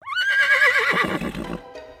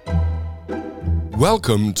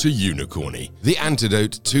Welcome to Unicorny, the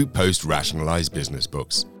antidote to post-rationalized business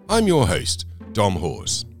books. I'm your host, Dom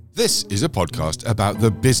Hawes. This is a podcast about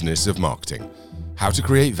the business of marketing, how to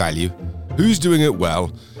create value, who's doing it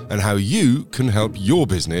well, and how you can help your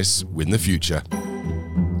business win the future.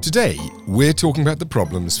 Today, we're talking about the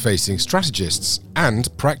problems facing strategists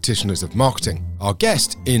and practitioners of marketing. Our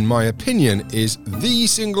guest, in my opinion, is the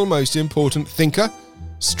single most important thinker,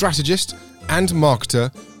 strategist, and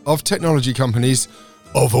marketer of technology companies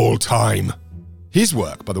of all time. His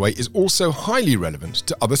work, by the way, is also highly relevant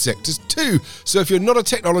to other sectors too, so if you're not a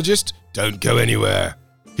technologist, don't go anywhere.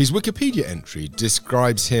 His Wikipedia entry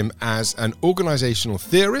describes him as an organizational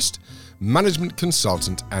theorist, management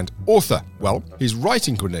consultant, and author. Well, his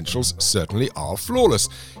writing credentials certainly are flawless.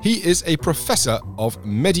 He is a professor of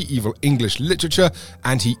medieval English literature,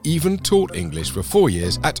 and he even taught English for 4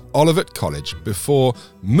 years at Olivet College before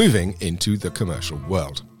moving into the commercial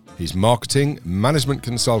world. His marketing, management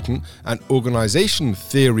consultant, and organization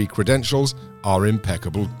theory credentials are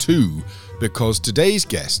impeccable too, because today's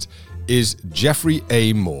guest is Geoffrey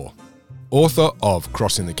A. Moore, author of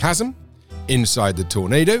Crossing the Chasm, Inside the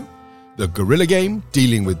Tornado, The Guerrilla Game,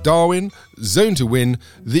 Dealing with Darwin, Zone to Win,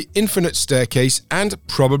 The Infinite Staircase, and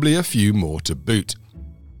probably a few more to boot.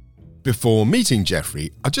 Before meeting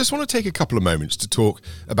Geoffrey, I just want to take a couple of moments to talk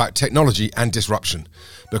about technology and disruption,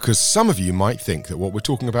 because some of you might think that what we're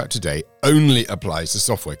talking about today only applies to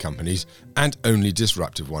software companies, and only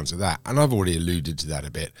disruptive ones at that, and I've already alluded to that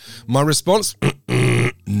a bit. My response,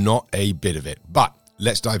 not a bit of it, but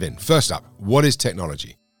let's dive in. First up, what is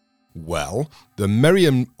technology? Well, the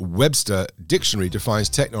Merriam-Webster dictionary defines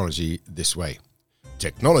technology this way.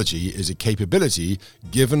 Technology is a capability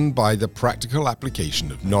given by the practical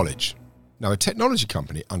application of knowledge. Now, a technology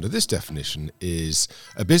company under this definition is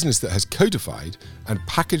a business that has codified and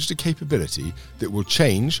packaged a capability that will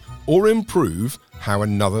change or improve how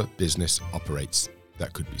another business operates.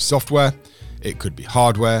 That could be software, it could be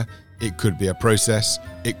hardware, it could be a process,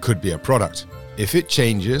 it could be a product. If it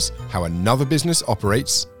changes how another business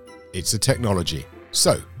operates, it's a technology.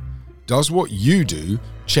 So, does what you do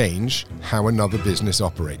change how another business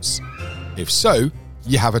operates? If so,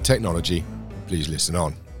 you have a technology. Please listen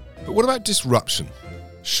on. But what about disruption?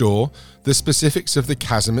 Sure, the specifics of the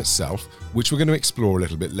chasm itself, which we're going to explore a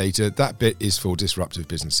little bit later, that bit is for disruptive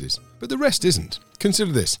businesses. But the rest isn't.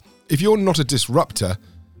 Consider this. If you're not a disruptor,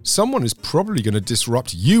 someone is probably going to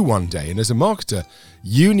disrupt you one day. And as a marketer,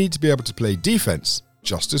 you need to be able to play defense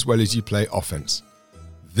just as well as you play offense.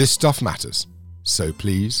 This stuff matters. So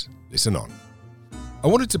please listen on. I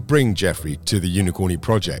wanted to bring Geoffrey to the Unicorny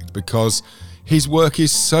project because his work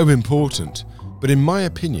is so important, but in my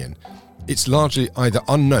opinion, it's largely either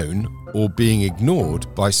unknown or being ignored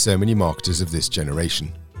by so many marketers of this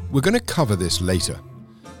generation. We're going to cover this later,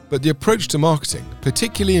 but the approach to marketing,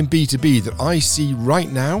 particularly in B2B that I see right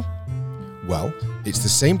now, well, it's the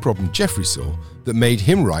same problem Geoffrey saw that made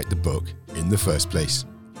him write the book in the first place.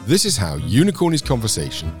 This is how Unicorny's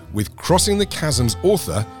conversation with Crossing the Chasm's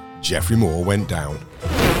author, Geoffrey Moore, went down.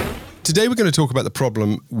 Today we're going to talk about the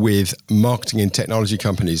problem with marketing in technology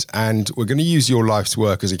companies, and we're going to use your life's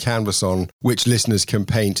work as a canvas on which listeners can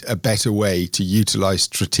paint a better way to utilize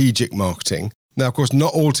strategic marketing. Now, of course,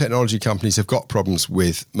 not all technology companies have got problems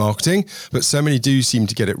with marketing, but so many do seem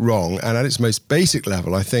to get it wrong. And at its most basic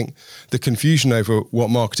level, I think the confusion over what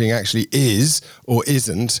marketing actually is or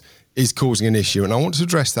isn't is causing an issue. And I want to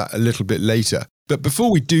address that a little bit later. But before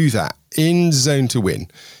we do that, in Zone to Win,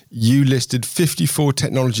 you listed 54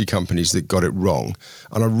 technology companies that got it wrong.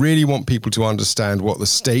 And I really want people to understand what the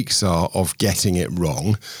stakes are of getting it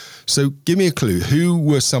wrong. So give me a clue. Who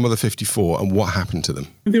were some of the 54 and what happened to them?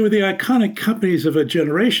 They were the iconic companies of a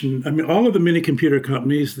generation. I mean, all of the mini computer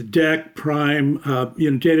companies, the DEC, Prime,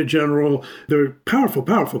 Data General, they're powerful,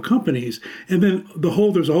 powerful companies. And then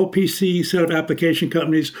there's a whole PC set of application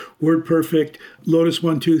companies, WordPerfect, Lotus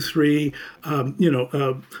 123,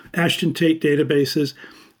 Ashton Tate databases.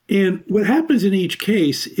 And what happens in each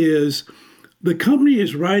case is the company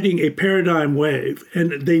is riding a paradigm wave,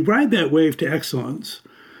 and they ride that wave to excellence.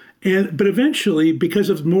 But eventually, because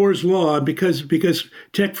of Moore's law, because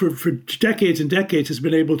tech for decades and decades has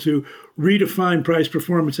been able to redefine price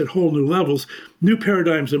performance at whole new levels, new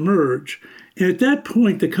paradigms emerge. And at that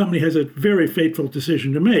point, the company has a very fateful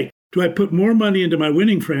decision to make. Do I put more money into my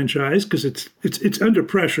winning franchise because it's under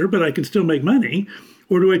pressure, but I can still make money?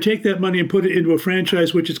 Or do I take that money and put it into a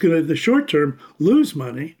franchise which is going to, in the short term, lose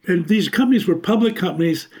money? And these companies were public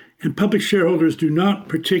companies, And public shareholders do not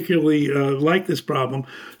particularly like this problem.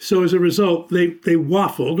 So as a result, they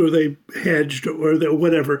waffled or they hedged or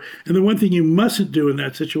whatever. And the one thing you mustn't do in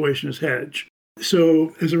that situation is hedge.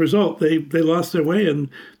 So as a result, they lost their way. And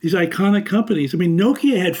these iconic companies, I mean,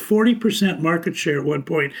 Nokia had 40% market share at one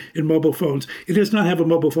point in mobile phones. It does not have a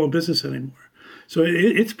mobile phone business anymore. So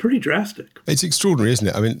it's pretty drastic. It's extraordinary, isn't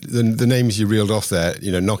it? I mean, the names you reeled off there,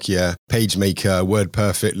 Nokia, PageMaker,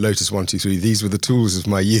 WordPerfect, Lotus 123, these were the tools of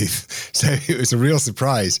my youth. So it was a real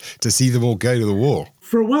surprise to see them all go to the wall.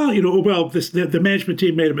 For a while, the management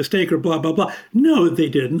team made a mistake or blah, blah, blah. No, they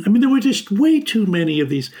didn't. I mean, there were just way too many of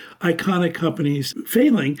these iconic companies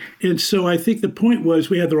failing. And so I think the point was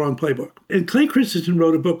we had the wrong playbook. And Clay Christensen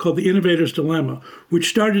wrote a book called The Innovator's Dilemma, which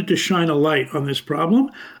started to shine a light on this problem.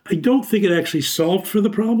 I don't think it actually solved for the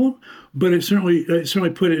problem, but it certainly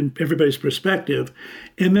put it in everybody's perspective.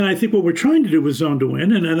 And then I think what we're trying to do with Zone to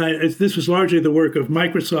Win, and this was largely the work of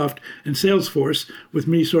Microsoft and Salesforce, with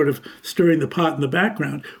me sort of stirring the pot in the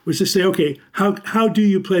background, was to say, okay, how do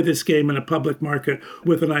you play this game in a public market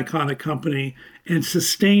with an iconic company and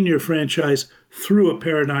sustain your franchise through a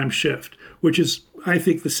paradigm shift, which is, I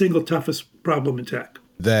think, the single toughest problem in tech.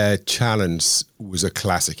 Their challenge was a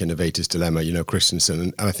classic innovator's dilemma, Christensen.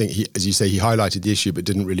 And I think, as you say, he highlighted the issue, but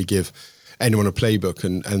didn't really give anyone a playbook.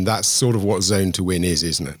 And that's sort of what Zone to Win is,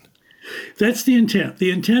 isn't it? That's the intent.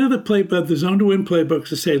 The intent of the Zone to Win playbook is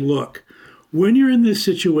to say, look, when you're in this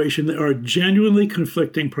situation, there are genuinely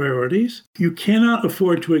conflicting priorities. You cannot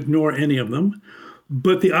afford to ignore any of them.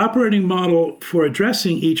 But the operating model for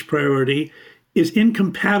addressing each priority is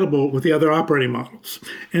incompatible with the other operating models.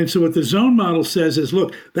 And so what the zone model says is,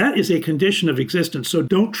 look, that is a condition of existence. So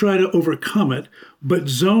don't try to overcome it, but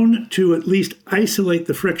zone to at least isolate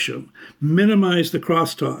the friction, minimize the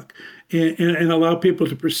crosstalk, and allow people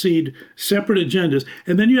to proceed separate agendas.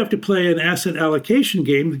 And then you have to play an asset allocation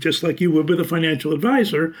game, just like you would with a financial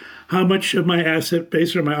advisor. How much of my asset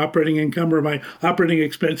base or my operating income or my operating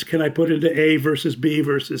expense can I put into A versus B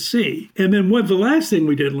versus C? And then the last thing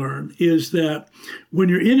we did learn is that when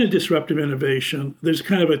you're in a disruptive innovation, there's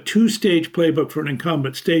kind of a two-stage playbook for an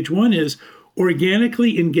incumbent. Stage one is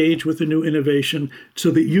organically engage with a new innovation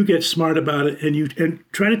so that you get smart about it and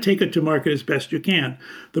try to take it to market as best you can.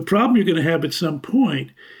 The problem you're going to have at some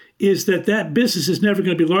point is that business is never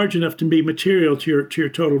going to be large enough to be material to your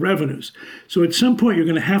total revenues. So at some point, you're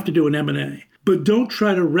going to have to do an M&A. But don't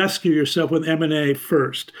try to rescue yourself with M&A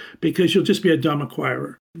first, because you'll just be a dumb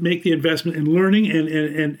acquirer. Make the investment in learning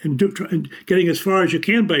and getting as far as you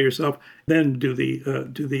can by yourself, then do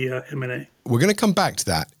the M&A. We're going to come back to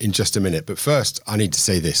that in just a minute. But first, I need to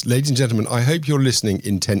say this. Ladies and gentlemen, I hope you're listening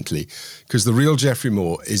intently, because the real Geoffrey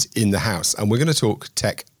Moore is in the house. And we're going to talk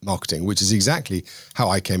tech marketing, which is exactly how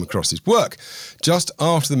I came across his work. Just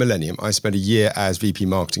after the millennium, I spent a year as VP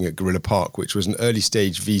marketing at Gorilla Park, which was an early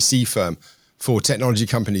stage VC firm for technology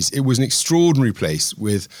companies. It was an extraordinary place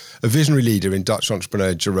with a visionary leader in Dutch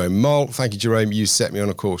entrepreneur Jerome Mol. Thank you, Jerome. You set me on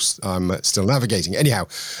a course I'm still navigating. Anyhow,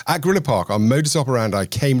 at Gorilla Park, our modus operandi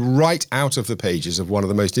came right out of the pages of one of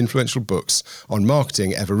the most influential books on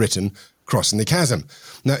marketing ever written, Crossing the Chasm.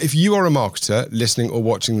 Now, if you are a marketer listening or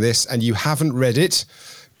watching this and you haven't read it,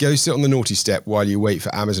 go sit on the naughty step while you wait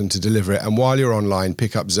for Amazon to deliver it. And while you're online,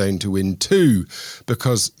 pick up Zone to Win 2,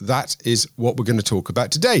 because that is what we're going to talk about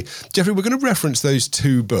today. Geoffrey, we're going to reference those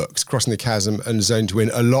two books, Crossing the Chasm and Zone to Win,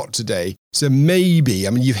 a lot today. So maybe,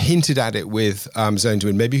 you've hinted at it with Zone to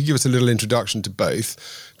Win. Maybe you could give us a little introduction to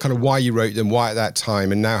both, kind of why you wrote them, why at that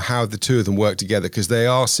time, and now how the two of them work together, because they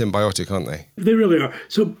are symbiotic, aren't they? They really are.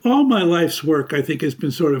 So all my life's work, I think, has been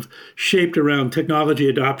sort of shaped around technology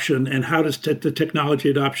adoption and how does the technology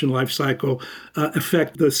adoption life cycle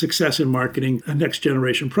affect the success in marketing a next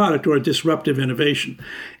generation product or a disruptive innovation.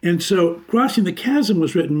 And so Crossing the Chasm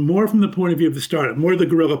was written more from the point of view of the startup, more the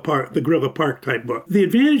Gorilla Park type book. The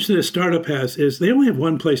advantage that a startup has is they only have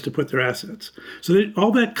one place to put their assets. So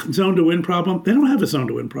all that Zone to Win problem, they don't have a Zone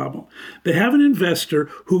to Win problem. They have an investor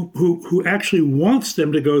who actually wants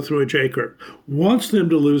them to go through a J curve, wants them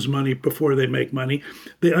to lose money before they make money.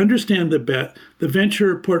 They understand the bet. The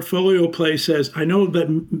venture portfolio play says, I know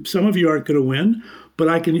that some of you aren't going to win, but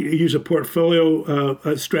I can use a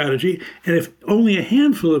portfolio strategy. And if only a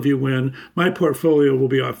handful of you win, my portfolio will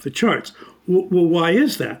be off the charts. Well, why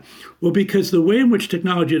is that? Well, because the way in which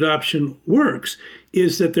technology adoption works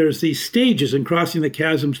is that there's these stages, and Crossing the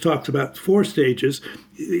Chasm talks about 4 stages.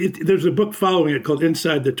 There's a book following it called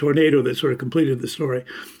Inside the Tornado that sort of completed the story.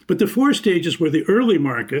 But the 4 stages were the early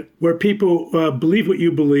market, where people believe what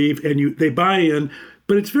you believe and they buy in,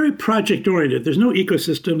 but it's very project oriented. There's no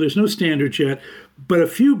ecosystem, there's no standards yet, but a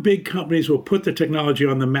few big companies will put the technology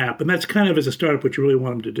on the map. And that's kind of, as a startup, what you really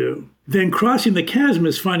want them to do. Then crossing the chasm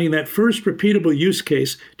is finding that first repeatable use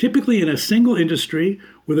case, typically in a single industry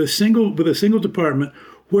with a single department,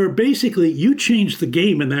 where basically you change the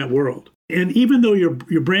game in that world. And even though you're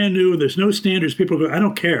brand new and there's no standards, people go, I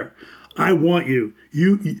don't care. I want you.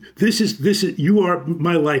 This is you are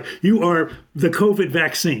my life. You are the COVID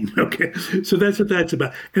vaccine. Okay. So that's what that's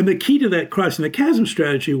about. And the key to that crossing the chasm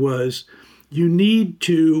strategy was you need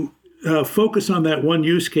to focus on that one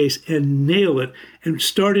use case and nail it and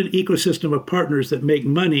start an ecosystem of partners that make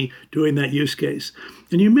money doing that use case.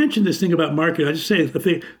 And you mentioned this thing about marketing. I just say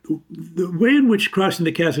the way in which crossing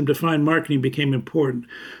the chasm defined marketing became important,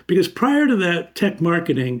 because prior to that, tech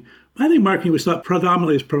marketing, I think marketing was thought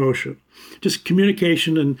predominantly as promotion, just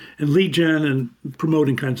communication and lead gen and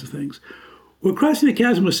promoting kinds of things. What Crossing the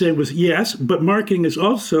Chasm was saying was, yes, but marketing is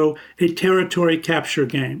also a territory capture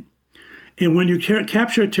game. And when you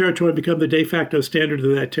capture a territory and become the de facto standard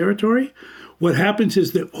of that territory, what happens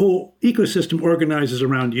is the whole ecosystem organizes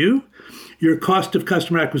around you. Your cost of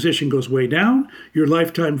customer acquisition goes way down. Your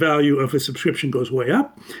lifetime value of a subscription goes way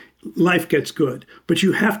up. Life gets good, but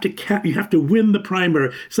you have to win the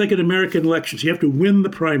primary. It's like in American elections. You have to win the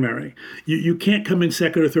primary. You can't come in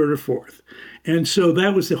second or third or fourth. And so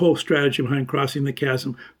that was the whole strategy behind Crossing the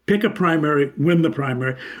Chasm. Pick a primary, win the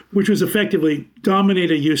primary, which was effectively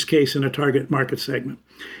dominate a use case in a target market segment.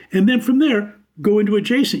 And then from there, go into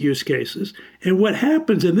adjacent use cases. And what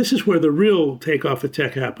happens, and this is where the real takeoff of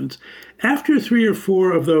tech happens, after 3 or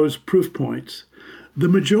 4 of those proof points, the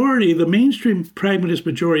majority, the mainstream pragmatist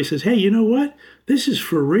majority says, hey, you know what? This is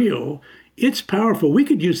for real. It's powerful. We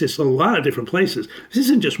could use this a lot of different places. This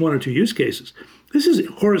isn't just 1 or 2 use cases. This is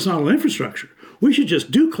horizontal infrastructure. We should just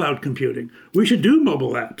do cloud computing. We should do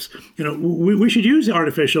mobile apps. We should use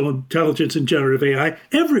artificial intelligence and generative AI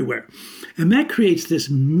everywhere. And that creates this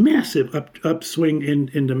massive upswing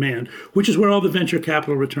in demand, which is where all the venture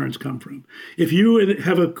capital returns come from. If you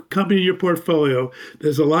have a company in your portfolio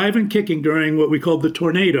that's alive and kicking during what we call the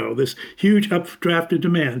tornado, this huge updrafted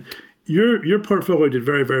demand, your portfolio did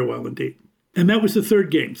very, very well indeed. And that was the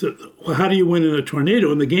third game. So how do you win in a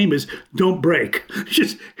tornado? And the game is don't break.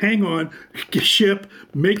 Just hang on, ship,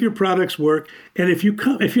 make your products work. And if you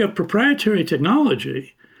have proprietary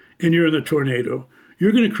technology and you're in a tornado,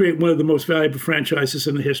 you're going to create one of the most valuable franchises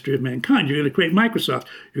in the history of mankind. You're going to create Microsoft.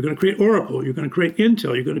 You're going to create Oracle. You're going to create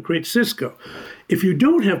Intel. You're going to create Cisco. If you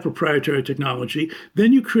don't have proprietary technology,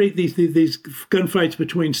 then you create these gunfights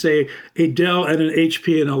between, say, a Dell and an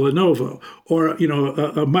HP and a Lenovo, or a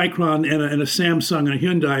Micron and a Samsung and a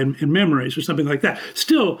Hyundai in memories or something like that.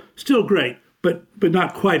 Still great, but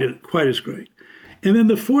not quite as great. And then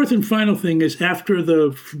the fourth and final thing is after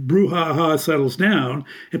the brouhaha settles down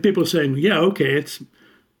and people are saying, yeah, okay, it's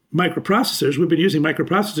microprocessors. We've been using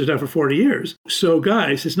microprocessors now for 40 years. So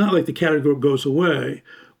guys, it's not like the category goes away,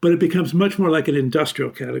 but it becomes much more like an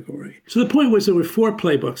industrial category. So the point was there were 4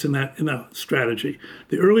 playbooks in that strategy.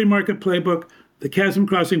 The early market playbook, the chasm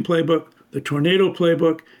crossing playbook, the tornado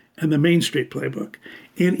playbook, and the Main Street playbook.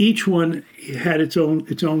 And each one had its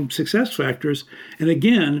own success factors. And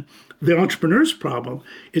again, the entrepreneur's problem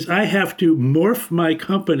is I have to morph my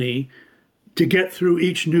company to get through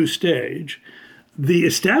each new stage. The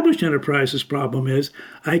established enterprise's problem is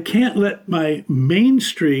I can't let my Main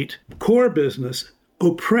Street core business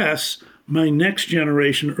oppress my next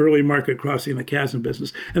generation early market crossing the chasm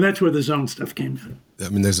business. And that's where the zone stuff came in. I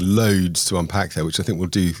mean, there's loads to unpack there, which I think we'll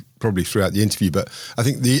do probably throughout the interview. But I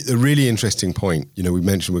think the really interesting point, we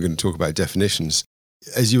mentioned we're going to talk about definitions.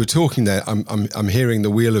 As you were talking there, I'm hearing the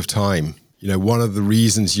wheel of time. One of the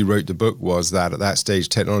reasons you wrote the book was that at that stage,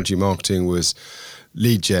 technology marketing was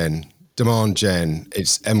lead gen, demand gen,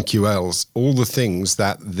 it's MQLs, all the things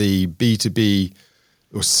that the B2B,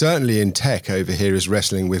 or certainly in tech over here, is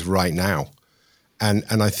wrestling with right now. And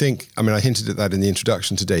I think, I hinted at that in the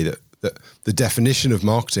introduction today, that the definition of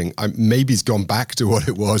marketing maybe has gone back to what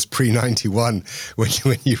it was pre-91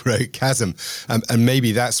 when you wrote Chasm. And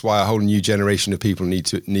maybe that's why a whole new generation of people need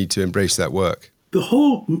to embrace that work. The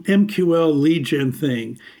whole MQL lead gen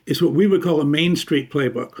thing is what we would call a Main Street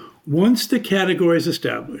playbook. Once the category is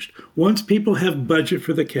established, once people have budget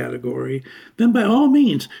for the category, then by all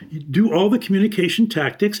means, do all the communication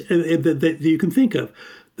tactics that you can think of.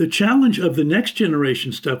 The challenge of the next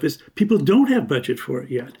generation stuff is people don't have budget for it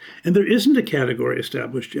yet, and there isn't a category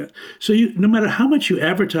established yet. So no matter how much you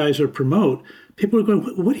advertise or promote, people are going,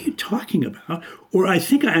 what are you talking about? Or I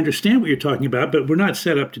think I understand what you're talking about, but we're not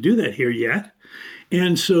set up to do that here yet.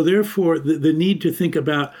 And so therefore, the need to think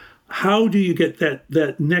about how do you get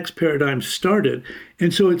that next paradigm started?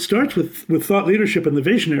 And so it starts with thought leadership and the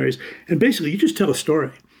visionaries. And basically, you just tell a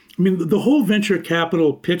story. I mean, the whole venture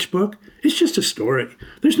capital pitch book is just a story.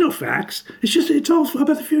 There's no facts. It's all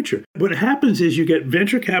about the future. What happens is you get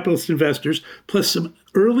venture capitalist investors plus some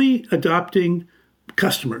early adopting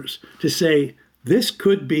customers to say, this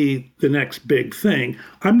could be the next big thing.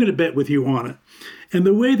 I'm going to bet with you on it. And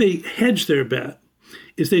the way they hedge their bet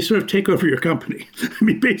is they sort of take over your company. I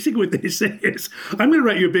mean, basically what they say is, I'm going to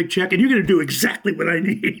write you a big check and you're going to do exactly what I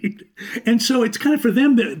need. And so it's kind of for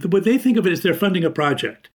them, what they think of it is they're funding a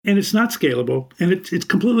project. And it's not scalable. And it's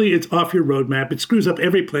completely off your roadmap. It screws up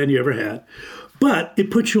every plan you ever had. But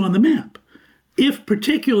it puts you on the map.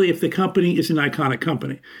 Particularly if the company is an iconic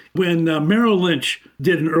company. When Merrill Lynch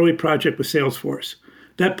did an early project with Salesforce,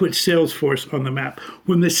 that put Salesforce on the map.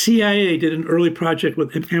 When the CIA did an early project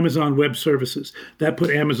with Amazon Web Services, that put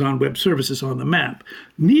Amazon Web Services on the map.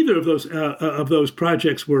 Neither of those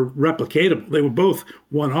projects were replicatable. They were both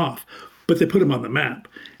one-off, but they put them on the map.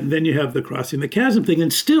 And then you have the Crossing the Chasm thing.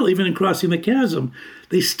 And still, even in Crossing the Chasm,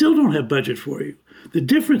 they still don't have budget for you. The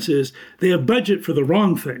difference is they have budget for the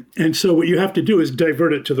wrong thing. And so what you have to do is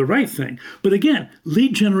divert it to the right thing. But again,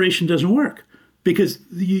 lead generation doesn't work. Because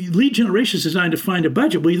the lead generation is designed to find a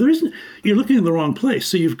budget. Well, you're looking in the wrong place.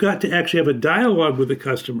 So you've got to actually have a dialogue with the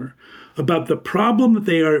customer about the problem that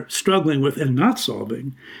they are struggling with and not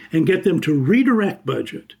solving, and get them to redirect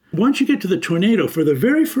budget. Once you get to the tornado, for the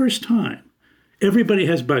very first time, everybody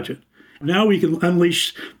has budget. Now we can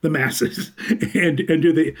unleash the masses and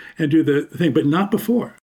do the thing, but not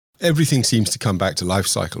before. Everything seems to come back to life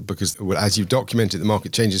cycle because, as you've documented, the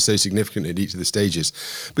market changes so significantly at each of the stages.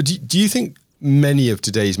 But do you think many of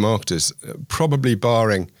today's marketers, probably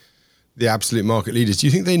barring the absolute market leaders, do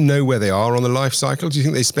you think they know where they are on the life cycle? Do you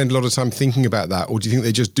think they spend a lot of time thinking about that? Or do you think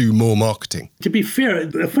they just do more marketing? To be fair,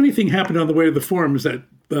 a funny thing happened on the way to the forums that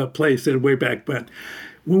place way back when.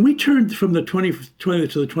 When we turned from the 20th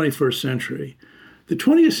to the 21st century, the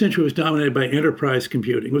 20th century was dominated by enterprise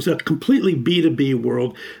computing. It was a completely B2B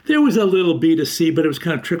world. There was a little B2C, but it was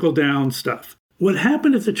kind of trickle-down stuff. What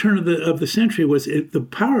happened at the turn of the century was the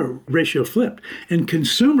power ratio flipped, and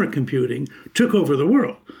consumer computing took over the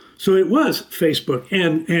world. So it was Facebook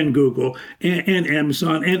and Google and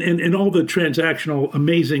Amazon and all the transactional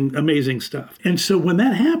amazing stuff. And so when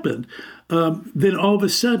that happened, then all of a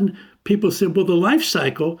sudden people said, well, the life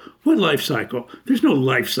cycle, what life cycle? There's no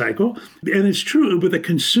life cycle. And it's true with a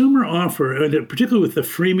consumer offer, and particularly with the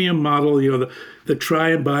freemium model, the try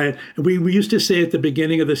and buy it. And we used to say at the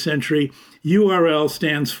beginning of the century, URL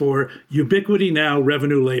stands for ubiquity now,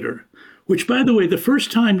 revenue later. Which, by the way, the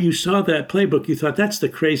first time you saw that playbook, you thought, that's the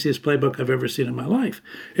craziest playbook I've ever seen in my life.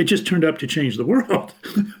 It just turned up to change the world.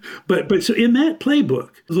 But so in that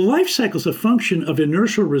playbook, the life cycle is a function of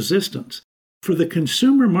inertial resistance. For the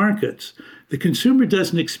consumer markets, the consumer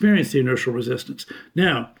doesn't experience the inertial resistance.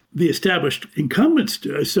 Now, the established incumbents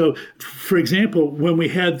do. So, for example, when we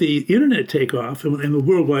had the internet take off and the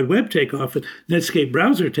World Wide Web take off and Netscape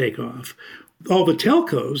browser take off, all the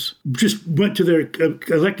telcos just went to their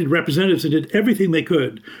elected representatives and did everything they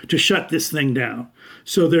could to shut this thing down.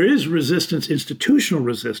 So there is resistance, institutional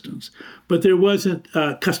resistance, but there wasn't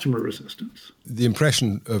customer resistance. The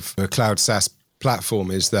impression of a cloud SaaS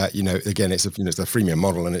platform is that, again, it's a freemium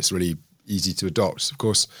model and it's really easy to adopt. Of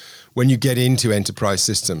course, when you get into enterprise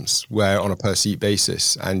systems where on a per seat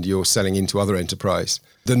basis and you're selling into other enterprise,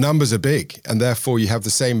 the numbers are big and therefore you have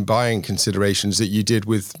the same buying considerations that you did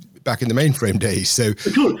with back in the mainframe days. So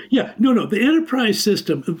yeah, no, the enterprise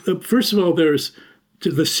system, first of all, there's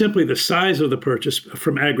simply the size of the purchase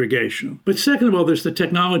from aggregation. But second of all, there's the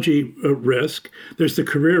technology risk, there's the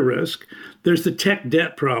career risk, there's the tech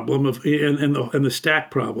debt problem and the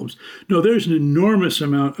stack problems. No, there's an enormous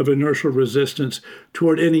amount of inertial resistance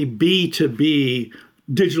toward any B2B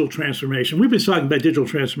digital transformation. We've been talking about digital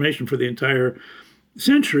transformation for the entire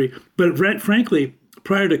century, but frankly,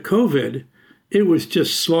 prior to COVID, it was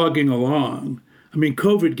just slogging along. I mean,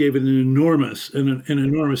 COVID gave it an enormous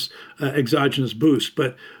exogenous boost.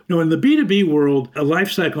 But in the B2B world, a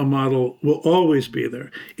life cycle model will always be there.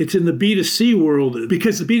 It's in the B2C world,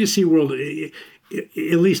 because the B2C world,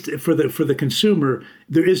 at least for the consumer,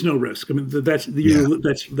 there is no risk. I mean,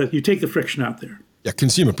 you take the friction out there. Yeah,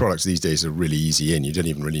 consumer products these days are really easy in. You don't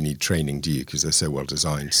even really need training, do you? Because they're so well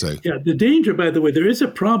designed. So yeah, the danger, by the way, there is a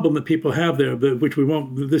problem that people have there, which we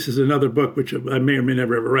won't. This is another book which I may or may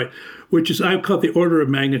never ever write, which is I call it the order of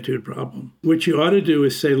magnitude problem. What you ought to do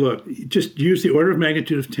is say, look, just use the order of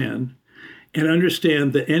magnitude of 10, and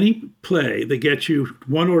understand that any play that gets you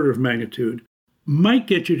one order of magnitude might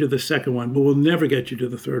get you to the second one, but will never get you to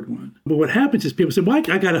the third one. But what happens is people say, well,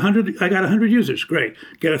 I got 100 users. Great.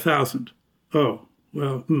 Get 1,000. Oh,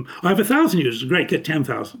 well, I have 1,000 users. Great. Get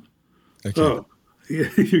 10,000. Okay. Oh,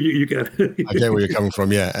 you got it. I get where you're coming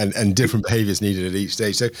from, yeah, and different behaviours needed at each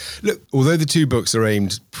stage. So, look, although the two books are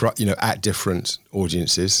aimed, at different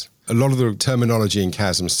audiences, a lot of the terminology in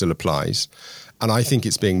Chasm still applies, and I think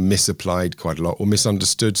it's being misapplied quite a lot, or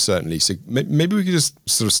misunderstood certainly. So maybe we could just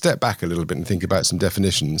sort of step back a little bit and think about some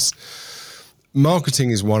definitions.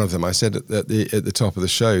 Marketing is one of them. I said at the top of the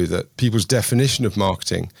show that people's definition of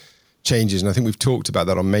marketing changes, and I think we've talked about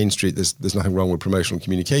that on Main Street. There's nothing wrong with promotional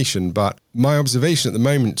communication, but my observation at the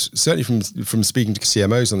moment, certainly from speaking to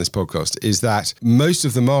CMOs on this podcast, is that most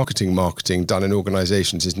of the marketing done in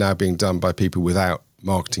organizations is now being done by people without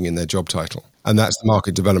marketing in their job title, and that's the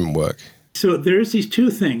market development work. So there's these two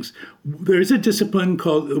things. There's a discipline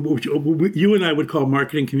called, which you and I would call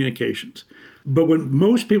marketing communications. But when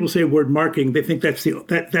most people say word marketing, they think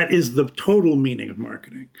that is the total meaning of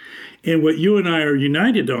marketing. And what you and I are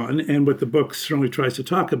united on, and what the book certainly tries to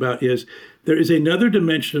talk about, is there is another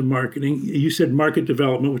dimension of marketing. You said market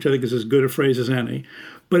development, which I think is as good a phrase as any,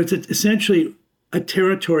 but it's essentially a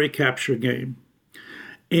territory capture game.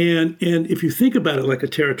 And if you think about it like a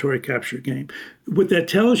territory capture game, what that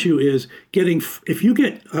tells you is if you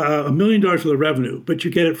get $1 million worth of revenue, but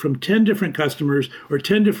you get it from 10 different customers or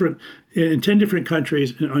in 10 different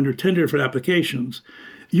countries and under 10 different applications,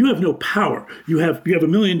 you have no power. You have $1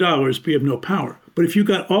 million, but you have no power. But if you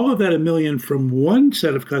got all of that $1 million from one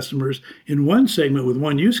set of customers in one segment with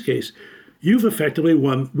one use case, you've effectively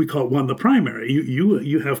won the primary.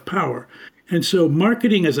 You have power. And so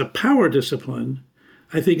marketing as a power discipline,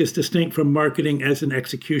 I think, is distinct from marketing as an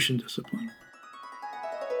execution discipline.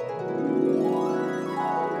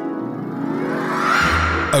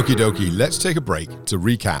 Okie dokie, let's take a break to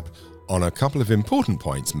recap on a couple of important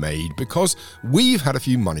points made, because we've had a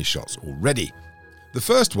few money shots already. The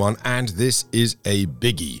first one, and this is a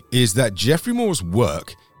biggie, is that Geoffrey Moore's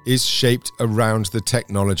work is shaped around the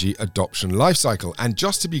technology adoption lifecycle. And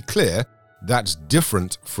just to be clear, that's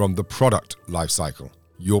different from the product lifecycle.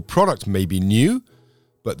 Your product may be new,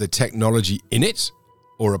 but the technology in it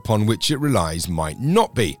or upon which it relies might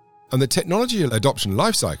not be. And the technology adoption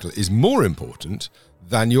lifecycle is more important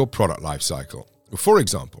than your product lifecycle. For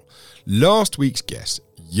example, last week's guest,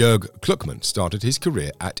 Jörg Kluckmann, started his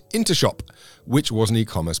career at Intershop, which was an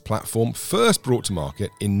e-commerce platform first brought to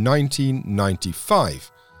market in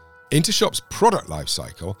 1995. Intershop's product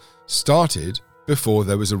lifecycle started before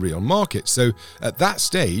there was a real market. So at that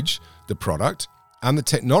stage, the product and the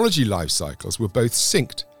technology life cycles were both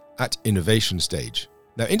synced at innovation stage.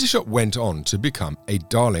 Now, Intershop went on to become a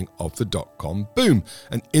darling of the dot-com boom,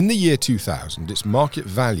 and in the year 2000, its market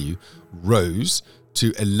value rose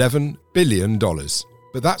to $11 billion,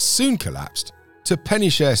 but that soon collapsed to penny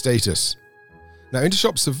share status. Now,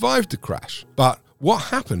 Intershop survived the crash, but what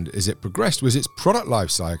happened as it progressed was its product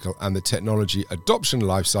life cycle and the technology adoption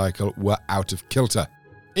life cycle were out of kilter.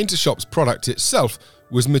 Intershop's product itself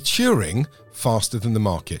was maturing faster than the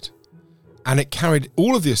market, and it carried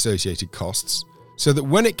all of the associated costs, so that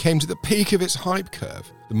when it came to the peak of its hype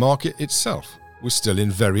curve, the market itself was still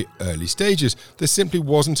in very early stages. There simply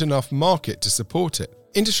wasn't enough market to support it.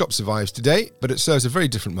 Intershop survives today, but it serves a very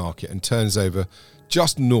different market and turns over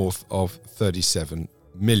just north of 37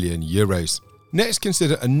 million euros. Next,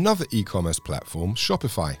 consider another e-commerce platform,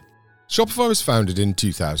 Shopify. Shopify was founded in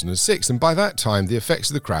 2006, and by that time, the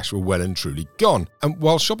effects of the crash were well and truly gone. And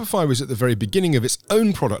while Shopify was at the very beginning of its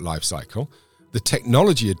own product lifecycle, the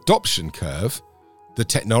technology adoption curve, the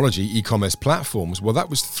technology e-commerce platforms, well, that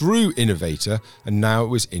was through Innovator, and now it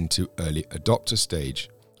was into early adopter stage.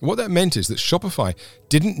 What that meant is that Shopify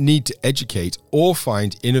didn't need to educate or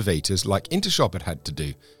find innovators like Intershop had to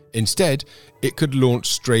do. Instead, it could launch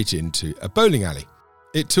straight into a bowling alley.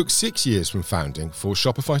 It took 6 years from founding for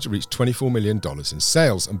Shopify to reach $24 million in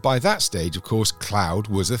sales, and by that stage, of course, cloud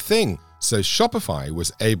was a thing. So Shopify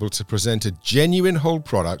was able to present a genuine whole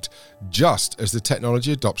product just as the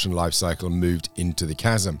technology adoption lifecycle moved into the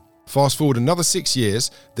chasm. Fast forward another 6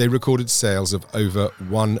 years, they recorded sales of over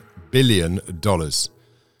 $1 billion.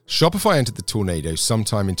 Shopify entered the tornado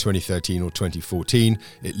sometime in 2013 or 2014.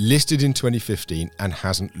 It listed in 2015 and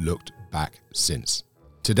hasn't looked back since.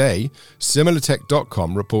 Today,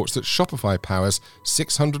 SimilarTech.com reports that Shopify powers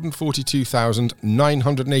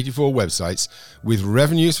 642,984 websites with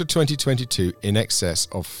revenues for 2022 in excess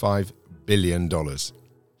of $5 billion.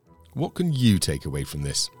 What can you take away from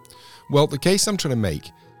this? Well, the case I'm trying to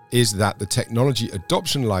make is that the technology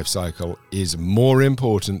adoption lifecycle is more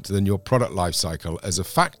important than your product lifecycle as a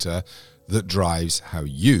factor that drives how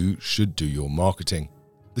you should do your marketing.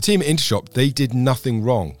 The team at Intershop, they did nothing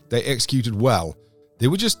wrong. They executed well. They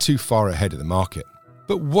were just too far ahead of the market.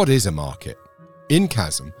 But what is a market? In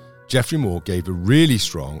Chasm, Geoffrey Moore gave a really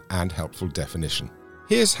strong and helpful definition.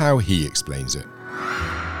 Here's how he explains it.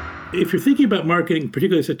 If you're thinking about marketing,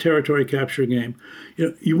 particularly as a territory capture game,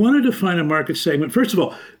 you want to define a market segment. First of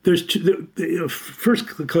all, there's first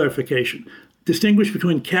clarification. Distinguish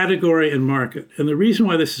between category and market. And the reason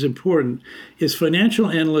why this is important is financial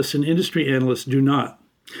analysts and industry analysts do not.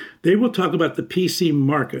 They will talk about the PC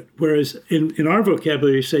market, whereas in our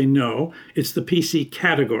vocabulary, you say no, it's the PC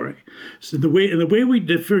category. So the way we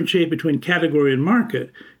differentiate between category and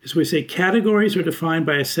market is we say categories are defined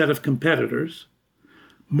by a set of competitors.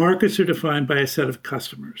 Markets are defined by a set of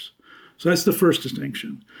customers. So that's the first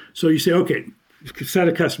distinction. So you say, okay, set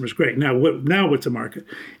of customers, great. Now what's a market?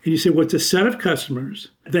 And you say, what's a set of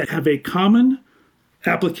customers that have a common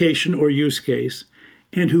application or use case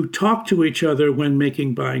and who talk to each other when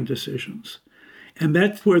making buying decisions. And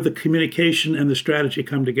that's where the communication and the strategy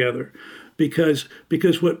come together. Because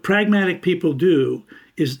what pragmatic people do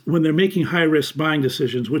is when they're making high-risk buying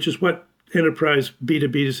decisions, which is what enterprise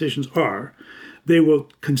B2B decisions are, they will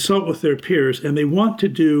consult with their peers and they want to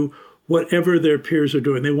do whatever their peers are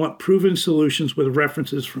doing. They want proven solutions with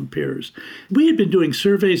references from peers. We had been doing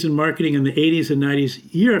surveys in marketing in the 80s and 90s,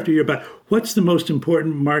 year after year, about what's the most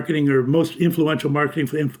important marketing or most influential marketing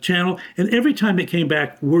for the channel. And every time it came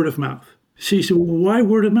back, word of mouth. So you said, well, why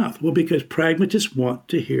word of mouth? Well, because pragmatists want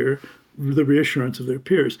to hear the reassurance of their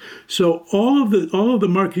peers. So all of the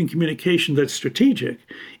marketing communication that's strategic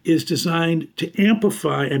is designed to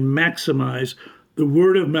amplify and maximize the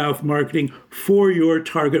word of mouth marketing for your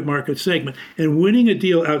target market segment. And winning a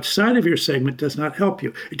deal outside of your segment does not help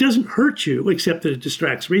you. It doesn't hurt you, except that it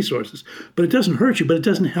distracts resources. But it doesn't hurt you, but it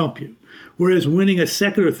doesn't help you. Whereas winning a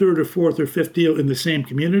second or third or fourth or fifth deal in the same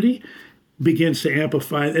community begins to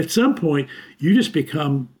amplify. At some point, you just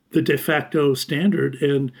become the de facto standard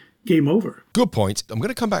and game over. Good point. I'm going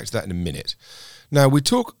to come back to that in a minute. Now, we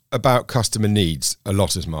talk about customer needs a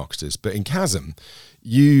lot as marketers, but in Chasm,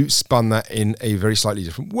 you spun that in a very slightly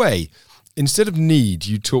different way. Instead of need,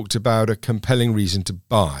 you talked about a compelling reason to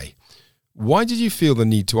buy. Why did you feel the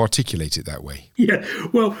need to articulate it that way? Yeah,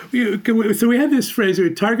 well, so we had this phrase,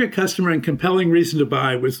 target customer and compelling reason to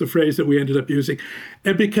buy was the phrase that we ended up using.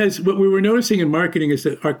 And because what we were noticing in marketing is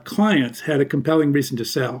that our clients had a compelling reason to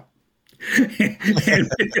sell. and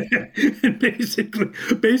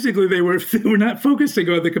basically they were not focusing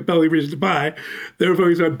on the compelling reason to buy. They were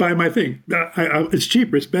focused on buy my thing. It's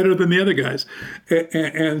cheaper. It's better than the other guys.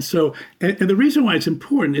 And the reason why it's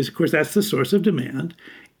important is, of course, that's the source of demand.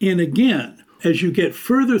 And again, as you get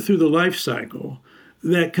further through the life cycle,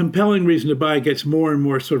 that compelling reason to buy gets more and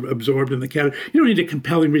more sort of absorbed in the category. You don't need a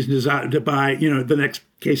compelling reason to buy, the next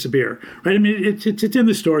case of beer, right? I mean, it's in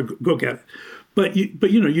the store. Go get it. But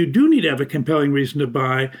you do need to have a compelling reason to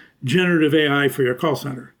buy generative AI for your call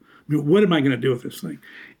center. I mean, what am I going to do with this thing?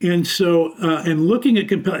 And so, and looking at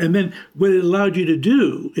and then what it allowed you to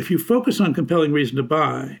do, if you focus on compelling reason to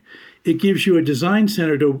buy, it gives you a design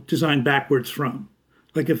center to design backwards from.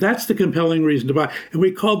 Like if that's the compelling reason to buy, and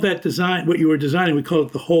we called that design, what you were designing, we called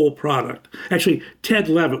it the whole product. Actually, Ted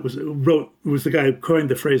Levitt was the guy who coined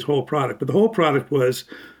the phrase whole product, but the whole product was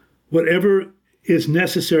whatever is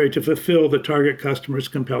necessary to fulfill the target customer's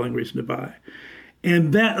compelling reason to buy.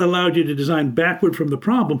 And that allowed you to design backward from the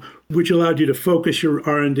problem, which allowed you to focus your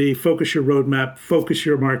R&D, focus your roadmap, focus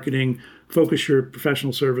your marketing, focus your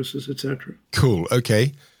professional services, etc. Cool.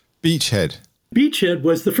 Okay. Beachhead. Beachhead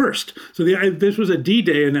was the first. So this was a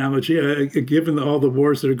D-Day analogy, given all the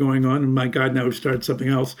wars that are going on. And my God, now we've started something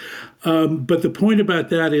else. But the point about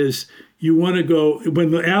that is you want to go,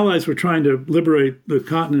 when the Allies were trying to liberate the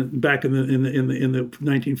continent back in the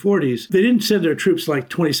 1940s, they didn't send their troops like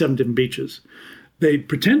 27 different beaches. They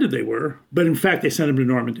pretended they were, but in fact, they sent them to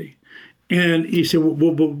Normandy. And he said,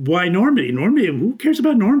 well, why Normandy? Normandy, who cares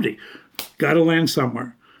about Normandy? Got to land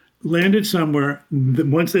somewhere. Landed somewhere.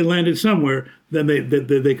 Once they landed somewhere, then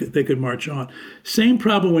they could march on. Same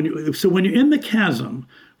problem when you're in the chasm.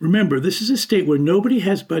 Remember, this is a state where nobody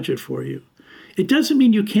has budget for you. It doesn't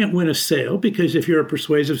mean you can't win a sale, because if you're a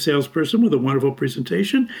persuasive salesperson with a wonderful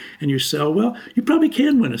presentation and you sell well, you probably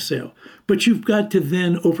can win a sale. But you've got to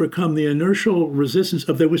then overcome the inertial resistance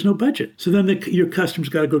of there was no budget. So then your customers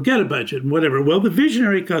got to go get a budget and whatever. Well, the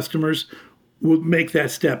visionary customers will make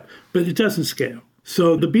that step, but it doesn't scale.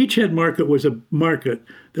 So the beachhead market was a market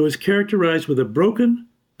that was characterized with a broken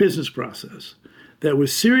business process that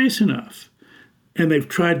was serious enough, and they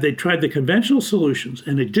tried the conventional solutions,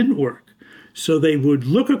 and it didn't work. So they would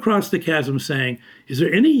look across the chasm saying, is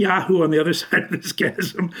there any Yahoo on the other side of this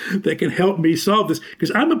chasm that can help me solve this?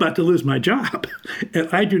 Because I'm about to lose my job. And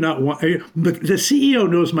I do not want, the CEO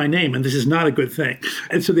knows my name, and this is not a good thing.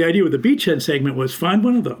 And so the idea with the beachhead segment was find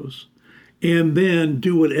one of those and then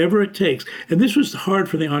do whatever it takes. And this was hard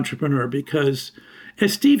for the entrepreneur because,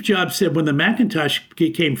 as Steve Jobs said, when the Macintosh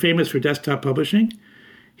became famous for desktop publishing,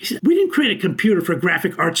 he said, we didn't create a computer for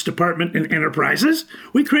graphic arts department and enterprises.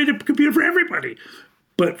 We created a computer for everybody.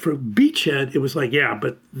 But for Beachhead, it was like, yeah,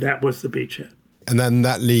 but that was the Beachhead. And then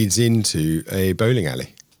that leads into a bowling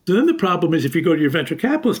alley. So then the problem is if you go to your venture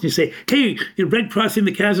capitalist and you say, hey, Red Crossing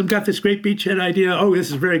the Chasm got this great beachhead idea. Oh, this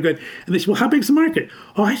is very good. And they say, well, how big's the market?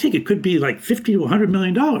 Oh, I think it could be like $50 to $100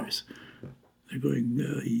 million. They're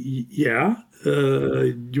going, yeah.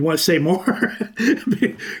 Do you want to say more?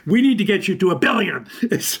 We need to get you to $1 billion.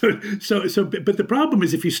 But the problem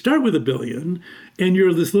is if you start with $1 billion and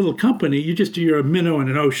you're this little company, you're a minnow in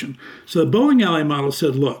an ocean. So the bowling alley model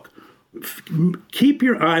said, look, keep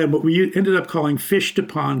your eye on what we ended up calling fish to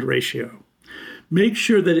pond ratio. Make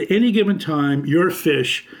sure that at any given time, your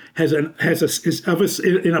fish is in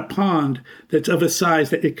a pond that's of a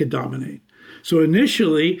size that it could dominate. So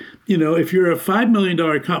initially, if you're a $5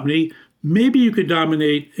 million company, maybe you could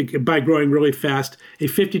dominate by growing really fast a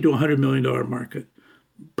 $50 to $100 million market.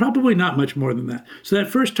 Probably not much more than that. So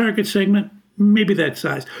that first target segment, maybe that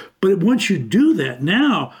size. But once you do that,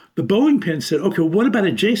 now the bowling pin said, okay, what about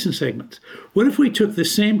adjacent segments? What if we took the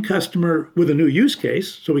same customer with a new use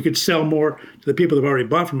case so we could sell more to the people that have already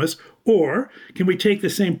bought from us? Or can we take the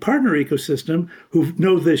same partner ecosystem who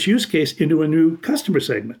know this use case into a new customer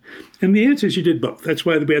segment? And the answer is you did both. That's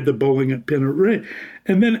why we had the bowling pin array.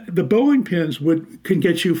 And then the bowling pins can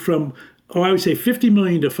get you from, I would say 50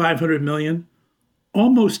 million to 500 million,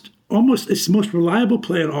 almost it's the most reliable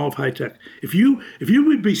play in all of high tech. If you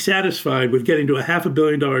would be satisfied with getting to a $500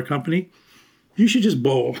 million company, you should just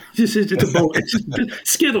bowl. It's a bowl. It's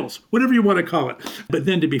Skittles, whatever you want to call it. But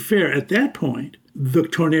then to be fair, at that point, the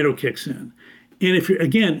tornado kicks in. And if you're,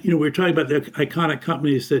 again, we're talking about the iconic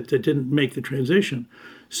companies that didn't make the transition.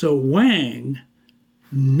 So Wang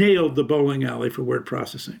nailed the bowling alley for word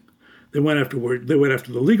processing. They went after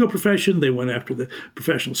the legal profession. They went after the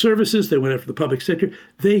professional services. They went after the public sector.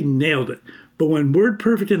 They nailed it. But when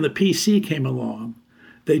WordPerfect and the PC came along,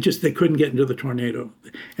 they couldn't get into the tornado.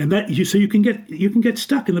 And you can get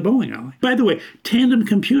stuck in the bowling alley. By the way, Tandem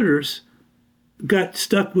Computers got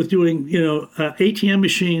stuck with doing ATM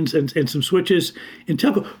machines and some switches in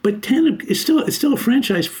telco. But Tandem is still a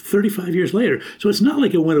franchise 35 years later. So it's not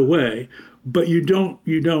like it went away. But you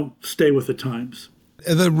don't stay with the times.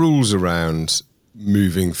 Are there rules around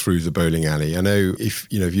moving through the bowling alley? I know if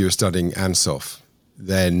you were studying Ansoff,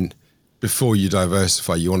 then before you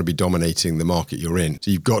diversify, you want to be dominating the market you're in. So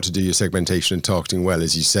you've got to do your segmentation and targeting well,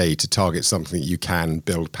 as you say, to target something that you can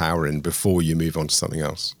build power in before you move on to something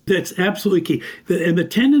else. That's absolutely key. And the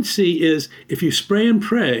tendency is if you spray and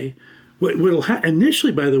pray, what'll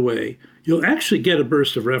initially, by the way, you'll actually get a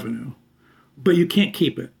burst of revenue, but you can't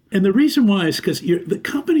keep it. And the reason why is because the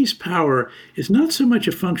company's power is not so much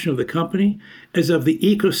a function of the company as of the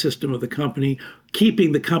ecosystem of the company,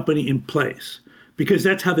 keeping the company in place, because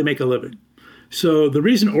that's how they make a living. So the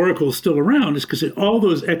reason Oracle is still around is because all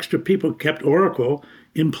those extra people kept Oracle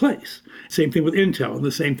in place. Same thing with Intel and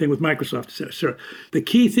the same thing with Microsoft, etc. The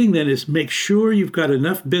key thing then is make sure you've got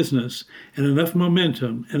enough business and enough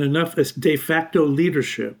momentum and enough de facto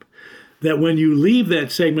leadership that when you leave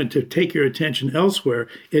that segment to take your attention elsewhere,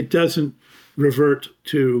 it doesn't revert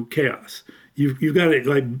to chaos. You've got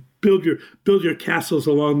to build your castles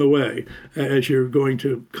along the way as you're going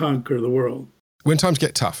to conquer the world. When times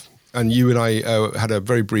get tough, and you and I had a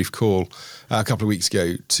very brief call a couple of weeks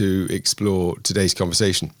ago to explore today's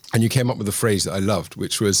conversation, and you came up with a phrase that I loved,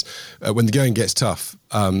 which was, when the going gets tough,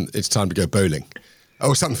 it's time to go bowling.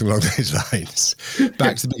 Or something along those lines.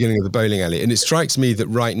 Back to the beginning of the bowling alley. And it strikes me that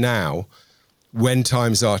right now, when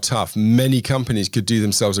times are tough, many companies could do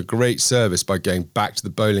themselves a great service by going back to the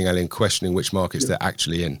bowling alley and questioning which markets they're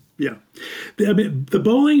actually in. Yeah. The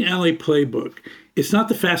bowling alley playbook, it's not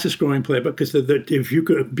the fastest growing playbook because if you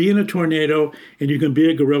could be in a tornado and you can be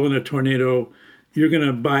a gorilla in a tornado, you're going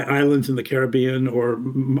to buy islands in the Caribbean or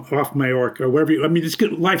off Majorca or wherever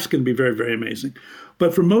life's going to be very, very amazing.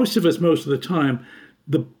 But for most of us, most of the time,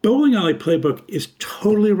 the bowling alley playbook is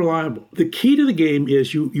totally reliable. The key to the game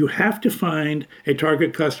is you have to find a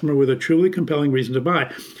target customer with a truly compelling reason to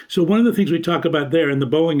buy. So one of the things we talk about there in the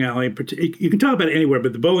bowling alley, you can talk about it anywhere,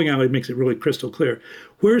 but the bowling alley makes it really crystal clear.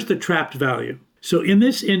 Where's the trapped value? So in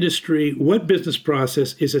this industry, what business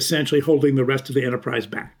process is essentially holding the rest of the enterprise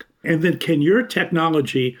back? And then can your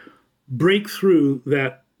technology break through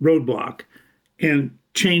that roadblock and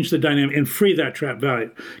change the dynamic and free that trap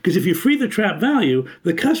value. Because if you free the trap value,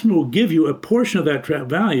 the customer will give you a portion of that trap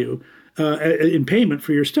value in payment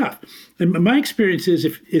for your stuff. And my experience is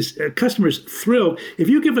if a customer's thrilled, if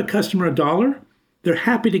you give a customer $1, they're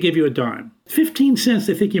happy to give you a dime. 15 cents,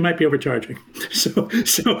 they think you might be overcharging. So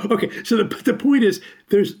the point is,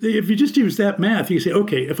 if you just use that math, you say,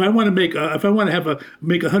 okay, if I want to make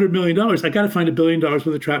 $100 million, I got to find $1 billion worth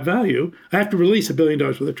of trap value. I have to release $1 billion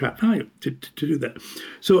worth of trap value to do that.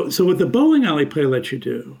 So what the bowling alley play lets you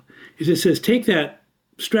do is it says take that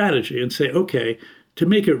strategy and say, okay, to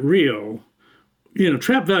make it real,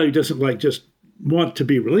 trap value doesn't just want to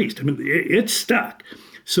be released. I mean, it's stuck.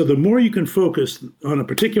 So the more you can focus on a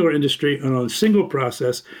particular industry and on a single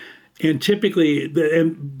process, and typically,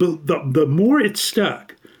 the more it's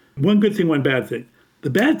stuck, one good thing, one bad thing.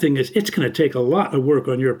 The bad thing is it's going to take a lot of work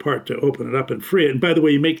on your part to open it up and free it. And by the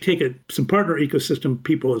way, you may take some partner ecosystem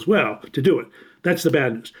people as well to do it. That's the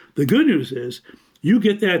bad news. The good news is you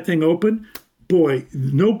get that thing open, boy,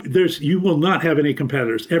 you will not have any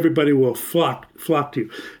competitors. Everybody will flock to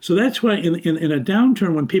you. So that's why in a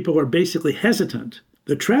downturn when people are basically hesitant,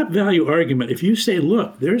 the trap value argument, if you say,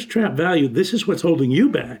 look, there's trap value, this is what's holding you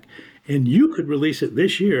back, and you could release it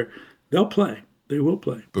this year, they'll play. They will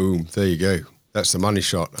play. Boom. There you go. That's the money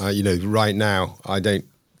shot. Right now, I don't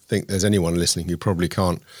think there's anyone listening who probably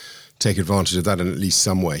can't take advantage of that in at least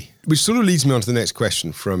some way. Which sort of leads me on to the next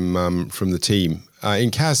question from the team.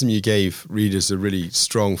 In Chasm, you gave readers a really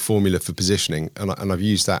strong formula for positioning, and I've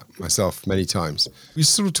used that myself many times. We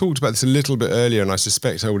sort of talked about this a little bit earlier, and I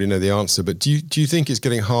suspect I already know the answer, but do you think it's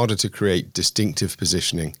getting harder to create distinctive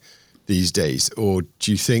positioning these days? Or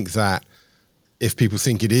do you think that if people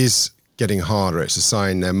think it is getting harder, it's a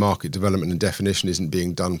sign their market development and definition isn't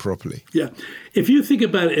being done properly? Yeah. If you think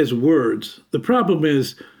about it as words, the problem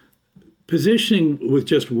is positioning with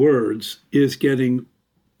just words is getting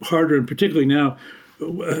harder, and particularly now,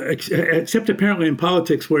 except apparently in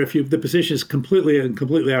politics, where if the position is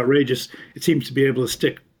completely outrageous, it seems to be able to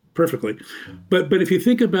stick perfectly. But if you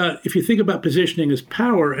think about positioning as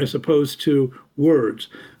power as opposed to words,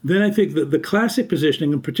 then I think that the classic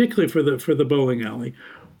positioning, and particularly for the bowling alley,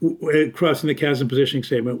 crossing the chasm positioning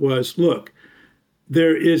statement, was, look,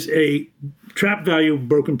 there is a trap value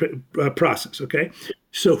broken process. Okay,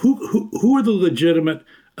 so who are the legitimate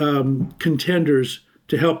contenders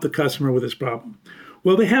to help the customer with this problem?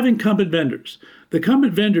 Well, they have incumbent vendors. The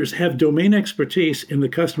incumbent vendors have domain expertise in the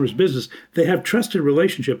customer's business. They have trusted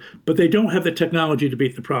relationship, but they don't have the technology to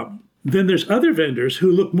beat the problem. Then there's other vendors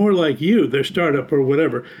who look more like you, their startup or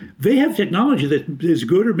whatever. They have technology that is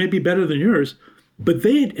good or maybe better than yours, but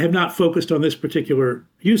they have not focused on this particular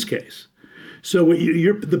use case. So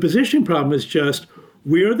the positioning problem is just,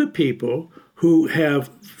 we are the people who have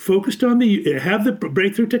focused on have the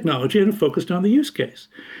breakthrough technology and have focused on the use case.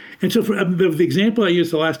 And so for the example I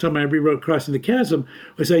used the last time I rewrote Crossing the Chasm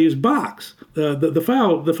was I used Box, the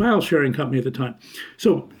file sharing company at the time.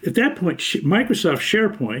 So at that point, Microsoft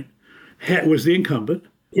SharePoint was the incumbent.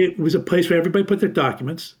 It was a place where everybody put their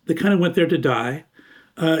documents. They kind of went there to die.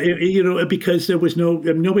 Because there was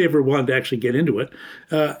nobody ever wanted to actually get into it.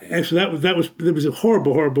 And so there was a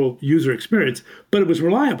horrible user experience, but it was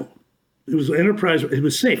reliable. It was enterprise. It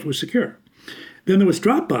was safe. It was secure. Then there was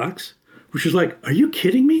Dropbox, which was like, are you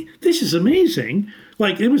kidding me? This is amazing.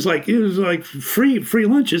 It was like free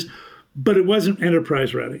lunches, but it wasn't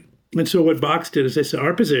enterprise ready. And so what Box did is they said,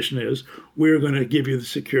 our position is we're going to give you the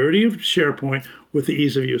security of SharePoint with the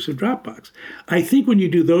ease of use of Dropbox. I think when you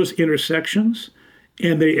do those intersections,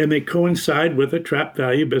 and they coincide with a trap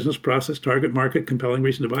value, business process, target market, compelling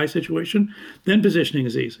reason to buy situation, then positioning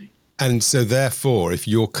is easy. And so therefore, if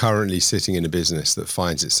you're currently sitting in a business that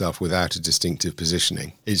finds itself without a distinctive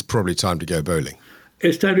positioning, it's probably time to go bowling.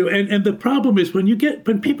 It's time to, and the problem is when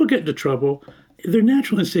people get into trouble, their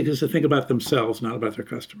natural instinct is to think about themselves, not about their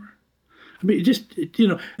customer. I mean,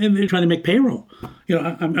 and they're trying to make payroll.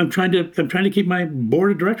 I'm trying to keep my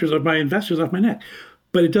board of directors of my investors off my neck,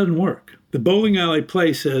 but it doesn't work. The bowling alley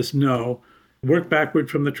play says, no, work backward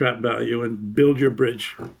from the trap value and build your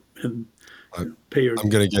bridge and pay your... I'm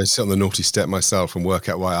going to go sit on the naughty step myself and work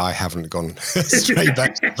out why I haven't gone straight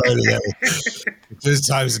back to the bowling alley. Those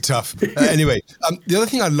times are tough. Anyway, the other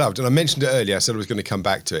thing I loved, and I mentioned it earlier, I said I was going to come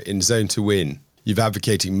back to it, in Zone to Win, you've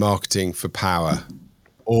advocating marketing for power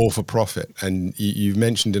or for profit. And you've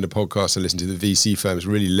mentioned in a podcast I listened to, the VC firms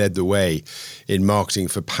really led the way in marketing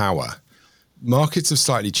for power. Markets have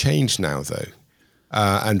slightly changed now, though,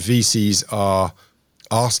 and VCs are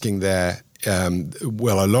asking a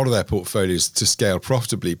lot of their portfolios to scale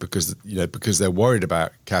profitably because they're worried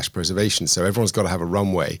about cash preservation. So everyone's got to have a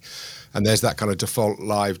runway. And there's that kind of default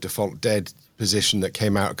live, default dead position that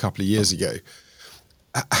came out a couple of years ago.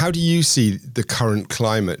 How do you see the current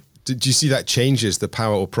climate? Did you see that changes the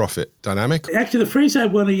power or profit dynamic? Actually, the phrase I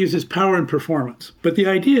want to use is power and performance. But the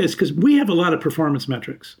idea is because we have a lot of performance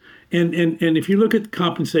metrics. And if you look at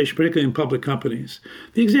compensation, particularly in public companies,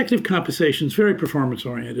 the executive compensation is very performance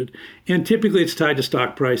oriented, and typically it's tied to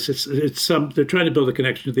stock price. They're trying to build a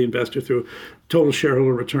connection to the investor through total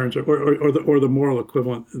shareholder returns or the moral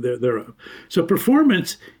equivalent thereof. So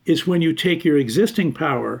performance is when you take your existing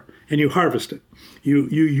power and you harvest it. You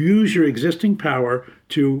use your existing power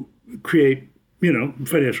to create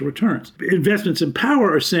financial returns. Investments in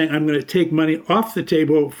power are saying, I'm going to take money off the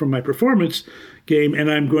table from my performance game and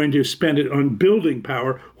I'm going to spend it on building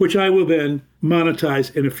power, which I will then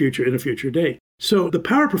monetize in a future date. So the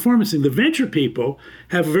power performance thing, the venture people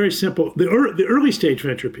have a very simple, the early stage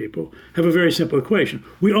venture people have a very simple equation.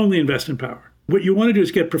 We only invest in power. What you want to do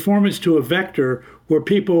is get performance to a vector where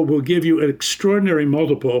people will give you an extraordinary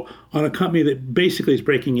multiple on a company that basically is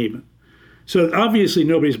breaking even. So obviously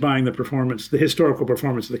nobody's buying the historical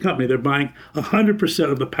performance of the company. They're buying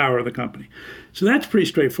 100% of the power of the company. So that's pretty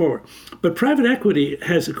straightforward. But private equity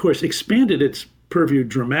has, of course, expanded its purview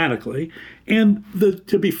dramatically. And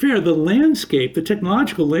to be fair, the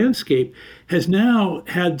technological landscape has now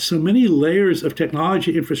had so many layers of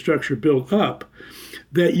technology infrastructure built up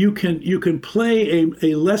that you can play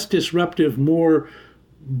a less disruptive, more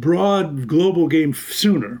broad global game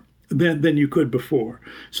sooner than you could before.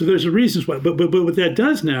 So there's a reason why. But what that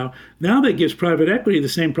does now that gives private equity the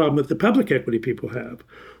same problem that the public equity people have,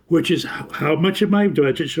 which is how much of my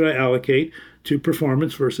budget should I allocate to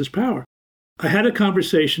performance versus power? I had a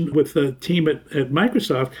conversation with the team at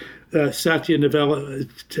Microsoft, Satya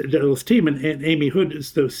Nadella's team, and Amy Hood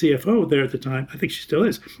is the CFO there at the time. I think she still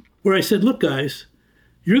is. Where I said, look, guys,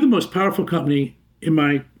 you're the most powerful company in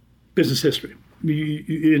my business history,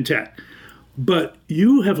 in tech. But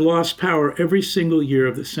you have lost power every single year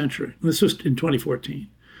of this century. And this was in 2014.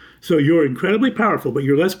 So you're incredibly powerful, but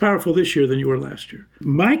you're less powerful this year than you were last year.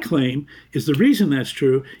 My claim is the reason that's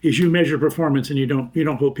true is you measure performance and you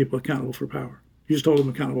don't hold people accountable for power. You just hold them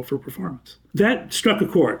accountable for performance. That struck a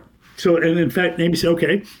chord. So, and in fact, Amy said,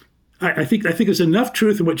 okay, I think there's enough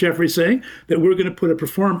truth in what Geoffrey's saying that we're going to put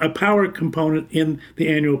a power component in the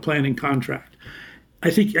annual planning contract.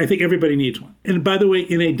 I think everybody needs one. And by the way,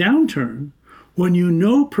 in a downturn, when you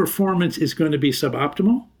know performance is going to be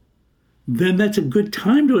suboptimal, then that's a good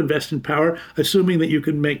time to invest in power, assuming that you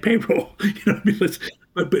can make payroll.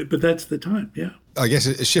 But that's the time. Yeah. I guess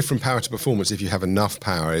a shift from power to performance, if you have enough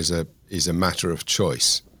power, is a matter of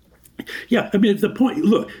choice. Yeah, I mean, the point.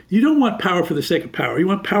 Look, you don't want power for the sake of power. You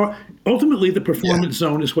want power. Ultimately, the performance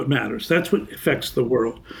zone is what matters. That's what affects the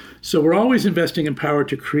world. So we're always investing in power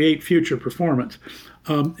to create future performance.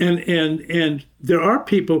 And there are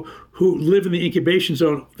people who live in the incubation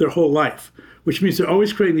zone their whole life, which means they're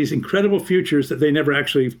always creating these incredible futures that they never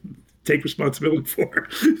actually take responsibility for.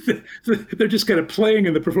 They're just kind of playing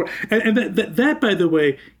in the performance. And that, by the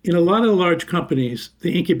way, in a lot of large companies,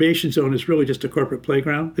 the incubation zone is really just a corporate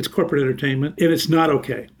playground. It's corporate entertainment, and it's not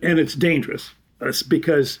okay. And it's dangerous. It's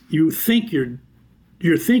because you think you're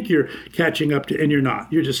catching up to, and you're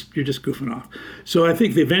not. You're just goofing off. So I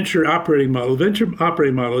think the venture operating model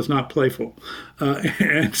is not playful,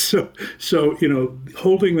 and so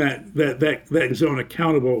holding that zone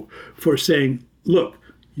accountable for saying, look,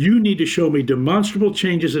 you need to show me demonstrable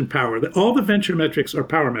changes in power. That all the venture metrics are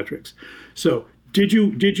power metrics. So did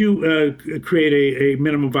you create a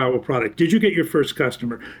minimum viable product? Did you get your first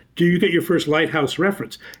customer? Do you get your first lighthouse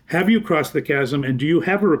reference? Have you crossed the chasm, and do you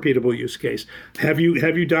have a repeatable use case? Have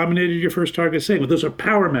you dominated your first target segment? Those are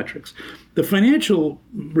power metrics. The financial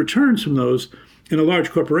returns from those in a large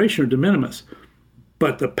corporation are de minimis,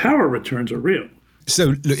 but the power returns are real.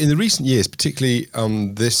 So, look, in the recent years, particularly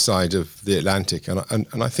on this side of the Atlantic, and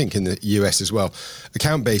I think in the US as well,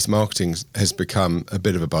 account-based marketing has become a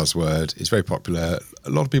bit of a buzzword. It's very popular. A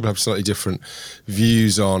lot of people have slightly different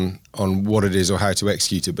views on what it is or how to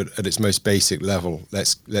execute it, but at its most basic level,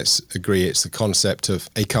 let's agree it's the concept of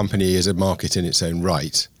a company as a market in its own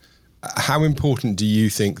right. How important do you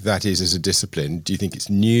think that is as a discipline? Do you think it's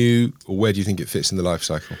new, or where do you think it fits in the life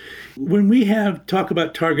cycle? When we talk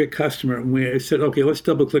about target customer, and we said, okay, let's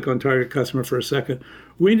double click on target customer for a second,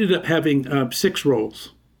 we ended up having 6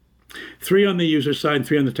 roles, 3 on the user side and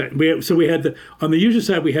 3 on the tech. On the user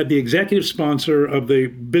side, we had the executive sponsor of the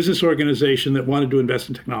business organization that wanted to invest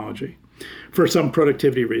in technology for some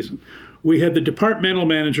productivity reason. We had the departmental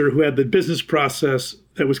manager who had the business process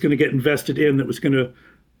that was going to get invested in, that was going to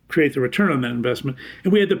create the return on that investment.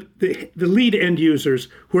 And we had the lead end users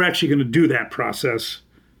who are actually going to do that process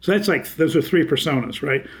So that's like, those are three personas,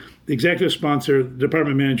 right? The executive sponsor, the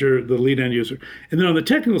department manager, the lead end user. And then on the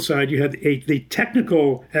technical side, you had the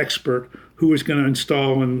technical expert who was going to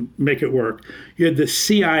install and make it work. You had the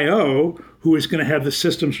CIO who was going to have the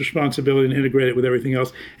systems responsibility and integrate it with everything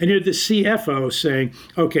else. And you had the CFO saying,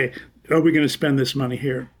 okay, are we going to spend this money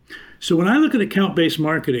here? So when I look at account-based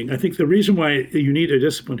marketing, I think the reason why you need a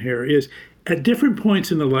discipline here is at different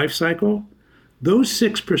points in the life cycle, those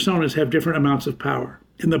six personas have different amounts of power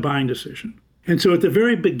in the buying decision. And so at the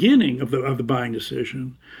very beginning of the buying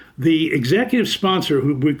decision, the executive sponsor,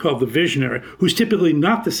 who we call the visionary, who's typically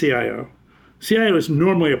not the CIO is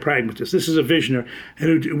normally a pragmatist. This is a visionary.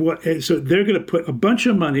 And so they're going to put a bunch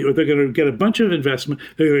of money, or they're going to get a bunch of investment.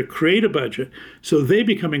 They're going to create a budget. So they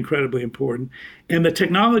become incredibly important. And the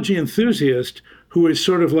technology enthusiast, who is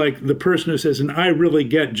sort of like the person who says, and I really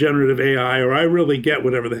get generative AI, or I really get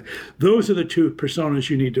whatever those are the two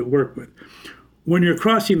personas you need to work with. When you're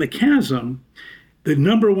crossing the chasm, the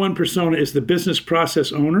number one persona is the business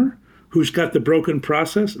process owner, who's got the broken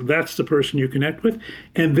process. That's the person you connect with.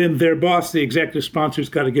 And then their boss, the executive sponsor, has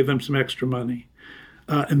got to give them some extra money.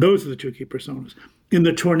 And those are the two key personas. In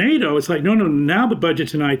the tornado, it's like, no, now the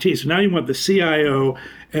budget's in IT. So now you want the CIO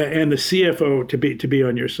and the CFO to be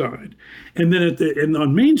on your side. And then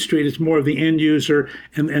on Main Street, it's more of the end user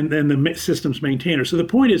and the systems maintainer. So the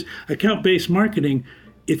point is, account-based marketing,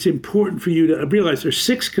 it's important for you to realize there's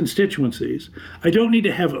six constituencies. I don't need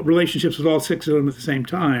to have relationships with all six of them at the same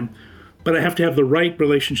time, but I have to have the right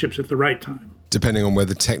relationships at the right time. Depending on where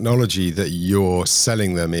the technology that you're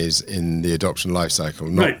selling them is in the adoption life cycle.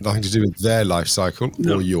 Nothing to do with their life cycle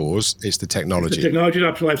or yours. It's the technology. The technology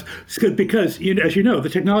adoption life cycle. Because, as you know, the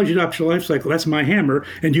technology adoption life cycle, that's my hammer,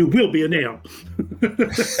 and you will be a nail.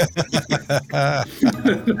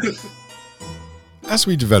 As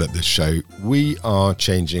we develop this show, we are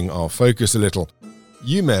changing our focus a little.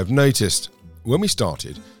 You may have noticed, when we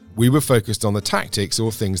started, we were focused on the tactics or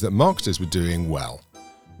things that marketers were doing well.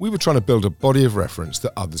 We were trying to build a body of reference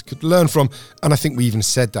that others could learn from, and I think we even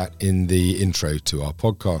said that in the intro to our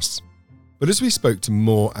podcasts. But as we spoke to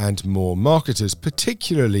more and more marketers,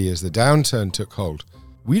 particularly as the downturn took hold,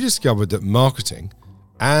 we discovered that marketing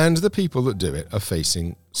and the people that do it are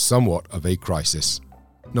facing somewhat of a crisis.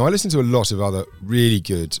 Now, I listen to a lot of other really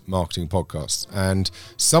good marketing podcasts, and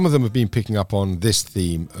some of them have been picking up on this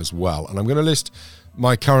theme as well, and I'm going to list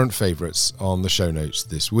my current favourites on the show notes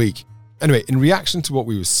this week. Anyway, in reaction to what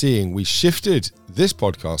we were seeing, we shifted this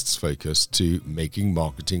podcast's focus to making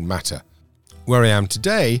marketing matter. Where I am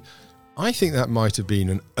today, I think that might have been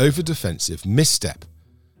an over-defensive misstep.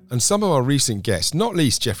 And some of our recent guests, not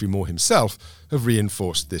least Geoffrey Moore himself, have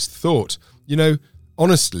reinforced this thought.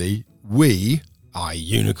 Honestly, we,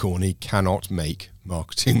 Unicorny, cannot make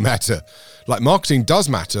marketing matter. Like, marketing does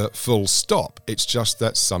matter, full stop. It's just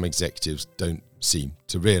that some executives don't seem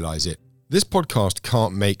to realise it. This podcast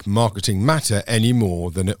can't make marketing matter any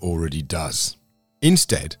more than it already does.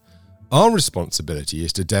 Instead, our responsibility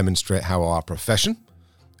is to demonstrate how our profession,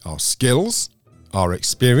 our skills, our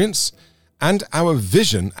experience, and our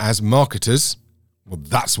vision as marketers,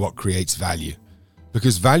 that's what creates value.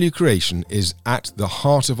 Because value creation is at the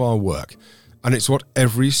heart of our work, and it's what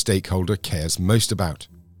every stakeholder cares most about.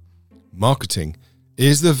 Marketing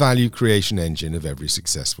is the value creation engine of every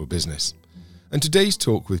successful business. And today's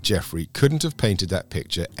talk with Geoffrey couldn't have painted that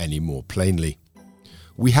picture any more plainly.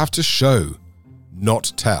 We have to show,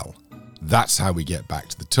 not tell. That's how we get back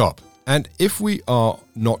to the top. And if we are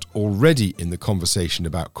not already in the conversation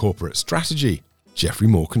about corporate strategy, Geoffrey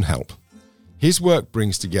Moore can help. His work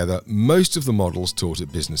brings together most of the models taught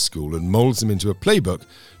at business school and molds them into a playbook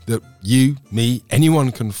that you, me,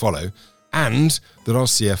 anyone can follow, and that our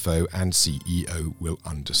CFO and CEO will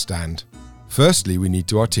understand. Firstly, we need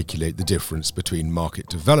to articulate the difference between market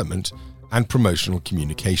development and promotional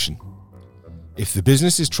communication. If the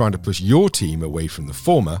business is trying to push your team away from the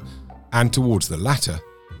former and towards the latter,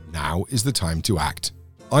 now is the time to act.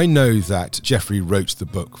 I know that Geoffrey wrote the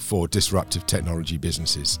book for disruptive technology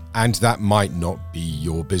businesses, and that might not be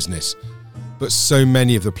your business. But so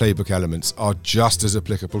many of the playbook elements are just as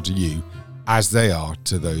applicable to you as they are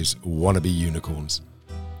to those wannabe unicorns.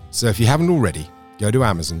 So if you haven't already, go to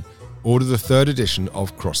Amazon, order the third edition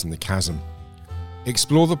of Crossing the Chasm.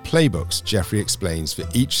 Explore the playbooks Geoffrey explains for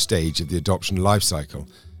each stage of the adoption lifecycle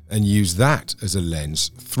and use that as a lens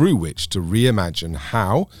through which to reimagine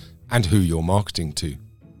how and who you're marketing to.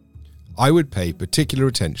 I would pay particular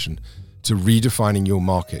attention to redefining your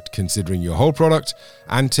market, considering your whole product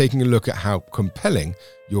and taking a look at how compelling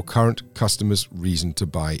your current customer's reason to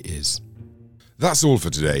buy is. That's all for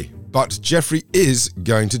today, but Geoffrey is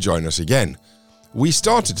going to join us again. We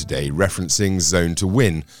started today referencing Zone to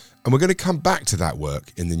Win, and we're going to come back to that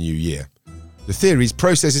work in the new year. The theories,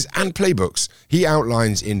 processes, and playbooks he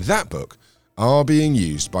outlines in that book are being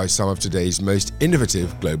used by some of today's most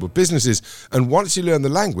innovative global businesses, and once you learn the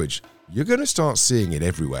language, you're going to start seeing it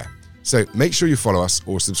everywhere. So make sure you follow us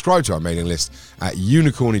or subscribe to our mailing list at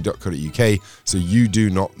unicorny.co.uk so you do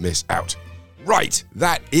not miss out. Right,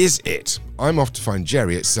 that is it. I'm off to find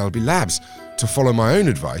Jerry at Selby Labs to follow my own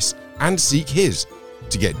advice and seek his,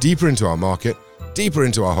 to get deeper into our market, deeper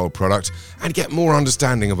into our whole product, and get more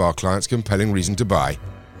understanding of our clients' compelling reason to buy.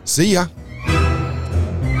 See ya!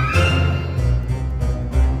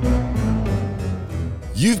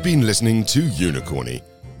 You've been listening to Unicorny,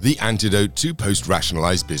 the antidote to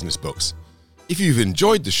post-rationalized business books. If you've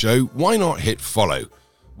enjoyed the show, why not hit follow?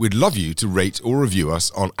 We'd love you to rate or review us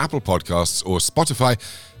on Apple Podcasts or Spotify,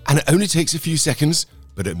 and it only takes a few seconds,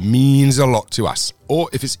 but it means a lot to us. Or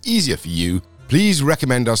if it's easier for you, please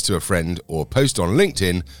recommend us to a friend or post on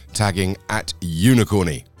LinkedIn tagging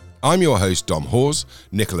 @Unicorny. I'm your host, Dom Hawes.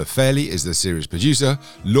 Nicola Fairley is the series producer.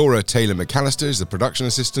 Laura Taylor McAllister is the production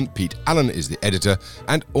assistant. Pete Allen is the editor.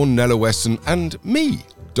 And Ornella Weston and me,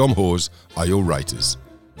 Dom Hawes, are your writers.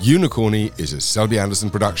 Unicorny is a Selby Anderson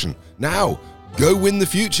production. Now, go win the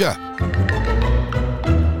future.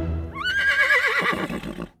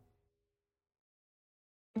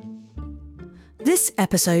 This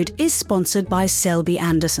episode is sponsored by Selby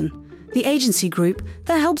Anderson, the agency group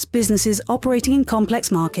that helps businesses operating in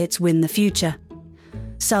complex markets win the future.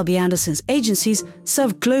 Selby Anderson's agencies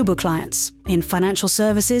serve global clients in financial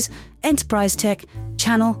services, enterprise tech,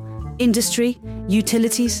 channel, industry,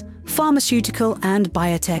 utilities, pharmaceutical, and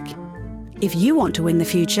biotech. If you want to win the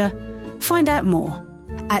future, find out more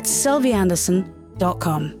at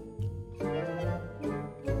selvyanderson.com.